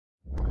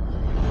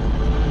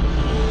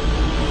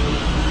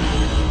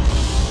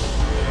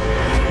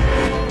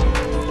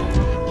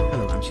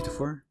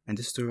In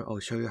this tutorial I'll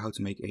show you how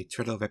to make a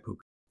Trello webhook.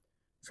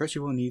 First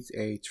you will need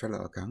a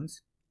Trello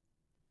account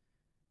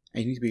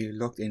and you need to be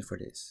logged in for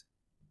this.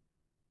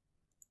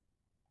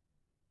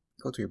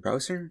 Go to your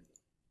browser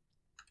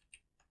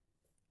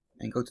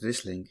and go to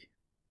this link.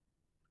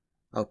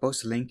 I'll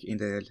post the link in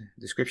the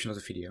description of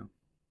the video.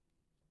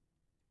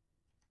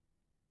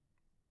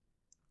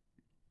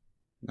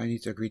 Now you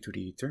need to agree to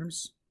the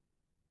terms.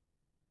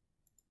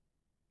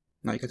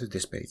 Now you go to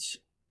this page.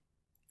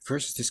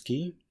 First is this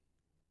key.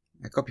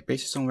 I copy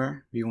paste it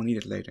somewhere, we will need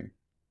it later.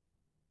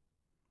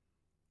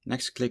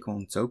 Next click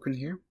on token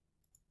here.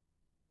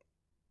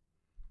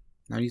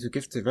 Now you need to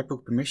give the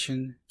webhook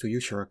permission to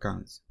use your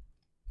account.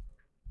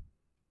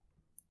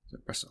 So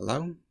press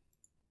allow.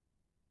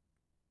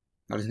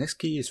 Now this next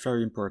key is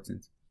very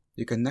important.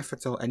 You can never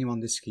tell anyone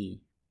this key.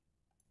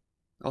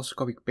 Also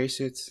copy paste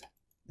it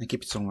and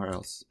keep it somewhere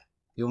else.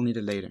 You will need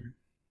it later.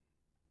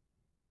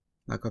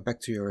 Now go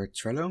back to your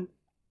Trello.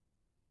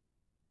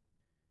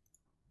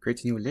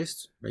 Create a new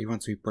list where you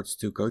want the reports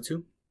to go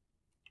to.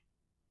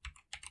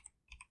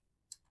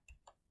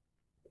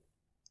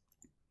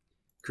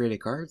 Create a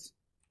card.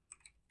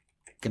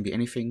 It can be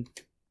anything.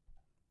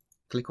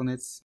 Click on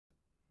it.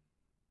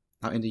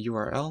 Now in the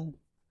URL,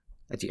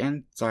 at the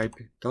end type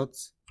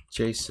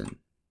 .json.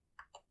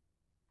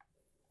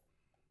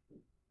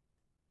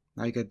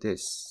 Now you get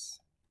this.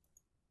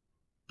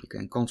 You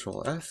can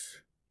Ctrl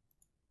F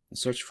and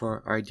search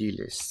for ID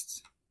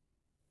list.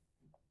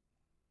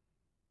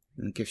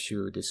 And it gives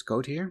you this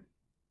code here.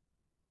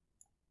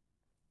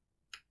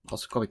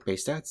 Also copy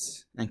paste that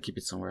and keep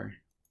it somewhere.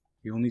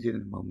 You will need it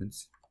in a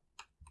moment.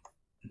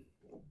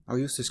 I'll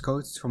use this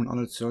code from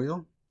another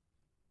tutorial.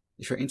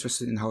 If you're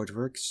interested in how it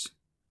works,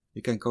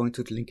 you can go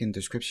into the link in the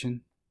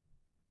description.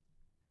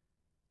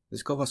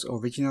 This code was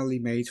originally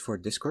made for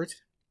Discord,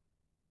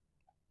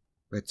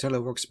 but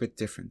Trello works a bit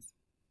different.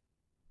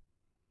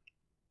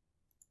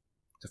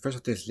 The first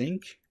of this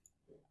link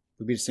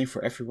will be the same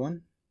for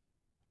everyone.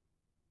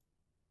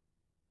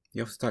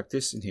 You have to type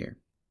this in here.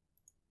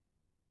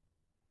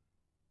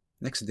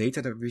 Next,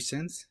 data that we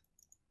send.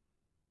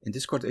 In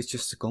Discord it's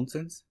just the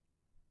content.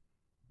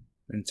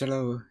 In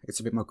Trello it's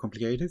a bit more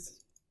complicated.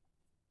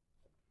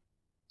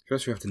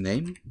 First we have the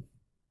name.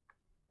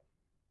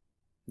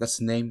 That's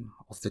the name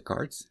of the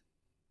card.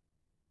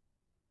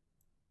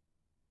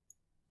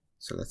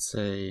 So let's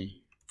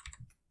say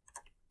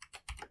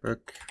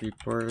bug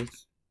report.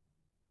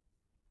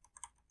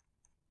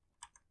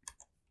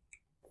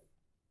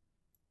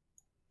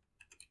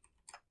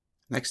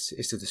 Next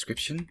is the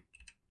description.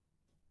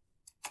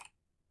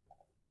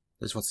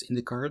 That's what's in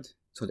the card,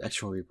 so the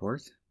actual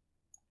report.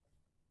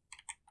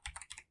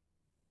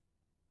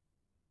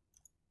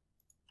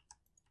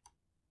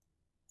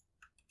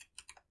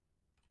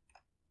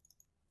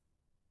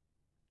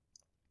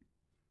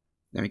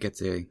 Then we get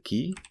the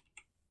key.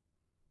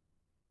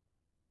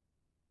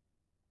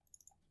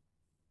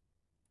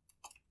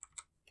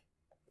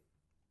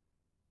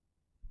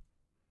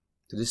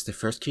 So this is the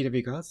first key that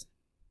we got.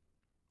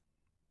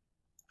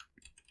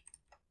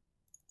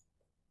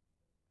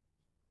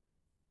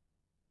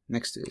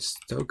 Next is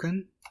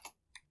token.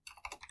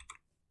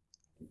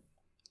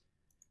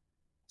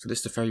 So this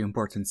is the very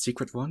important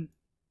secret one.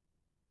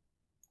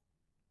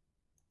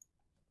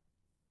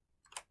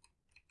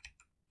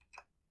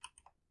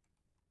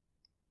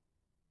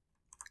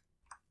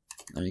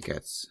 Then we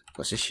get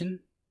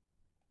position.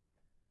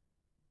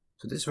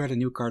 So this is where the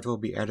new card will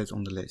be added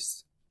on the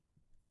list.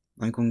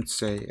 I'm going to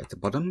say at the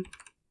bottom.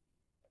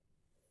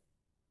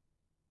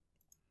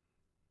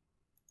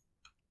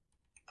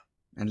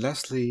 And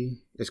lastly,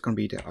 it's going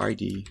to be the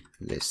ID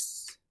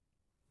list.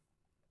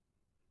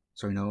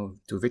 So we know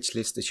to which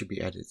list it should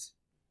be added.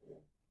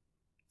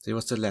 So it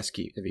was the last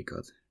key that we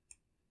got.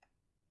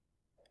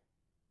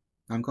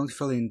 Now I'm going to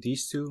fill in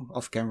these two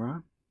off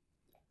camera.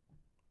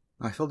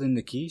 I filled in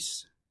the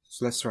keys,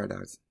 so let's try it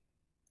out.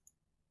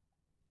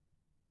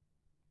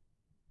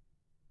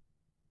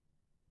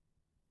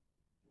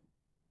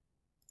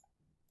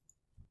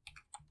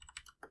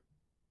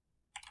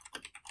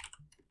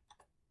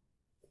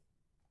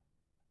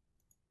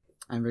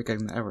 And we're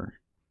getting an error.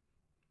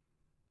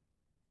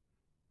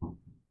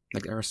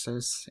 Like the error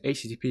says,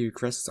 HTTP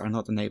requests are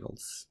not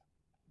enabled.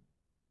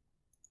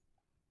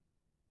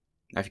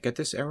 Now if you get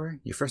this error,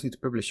 you first need to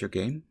publish your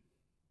game.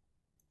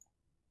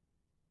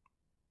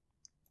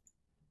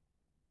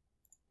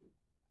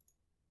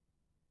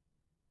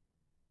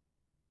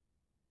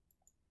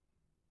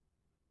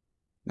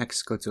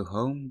 Next go to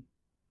Home,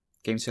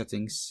 Game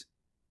Settings,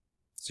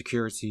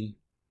 Security,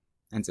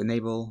 and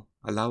enable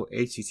Allow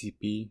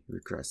HTTP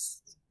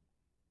requests.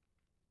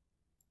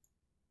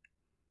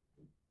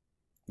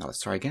 Now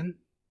let's try again.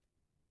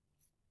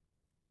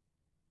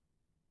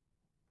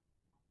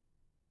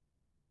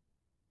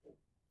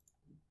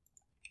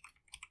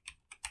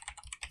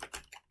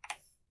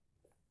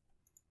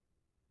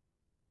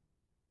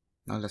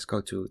 Now let's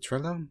go to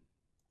Trello.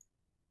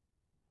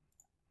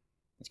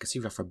 As you can see,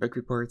 we have our bug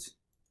report.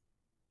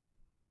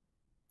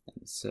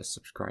 And it says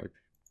subscribe.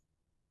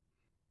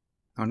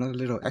 Now another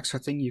little extra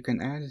thing you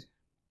can add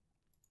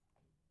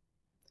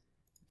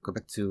Go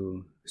back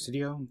to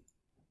Studio.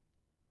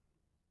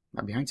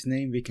 Now behind the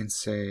name we can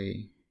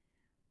say,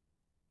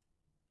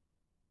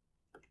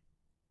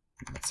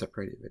 let's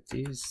separate it with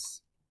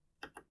these,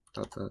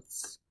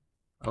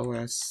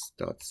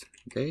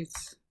 .os.date,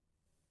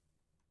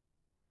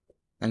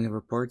 and in the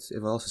report it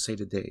will also say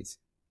the date.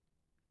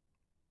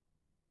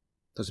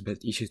 That's a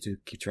bit easier to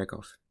keep track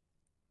of.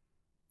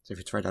 So if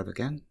you try it out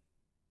again,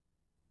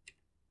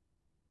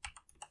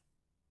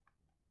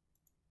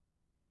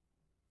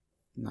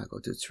 now go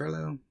to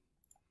Trello, you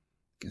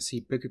can see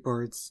bug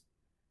reports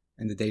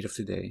and the date of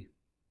today.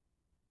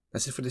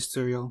 That's it for this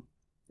tutorial.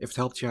 If it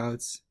helped you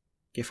out,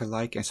 give a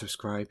like and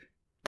subscribe,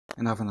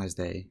 and have a nice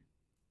day.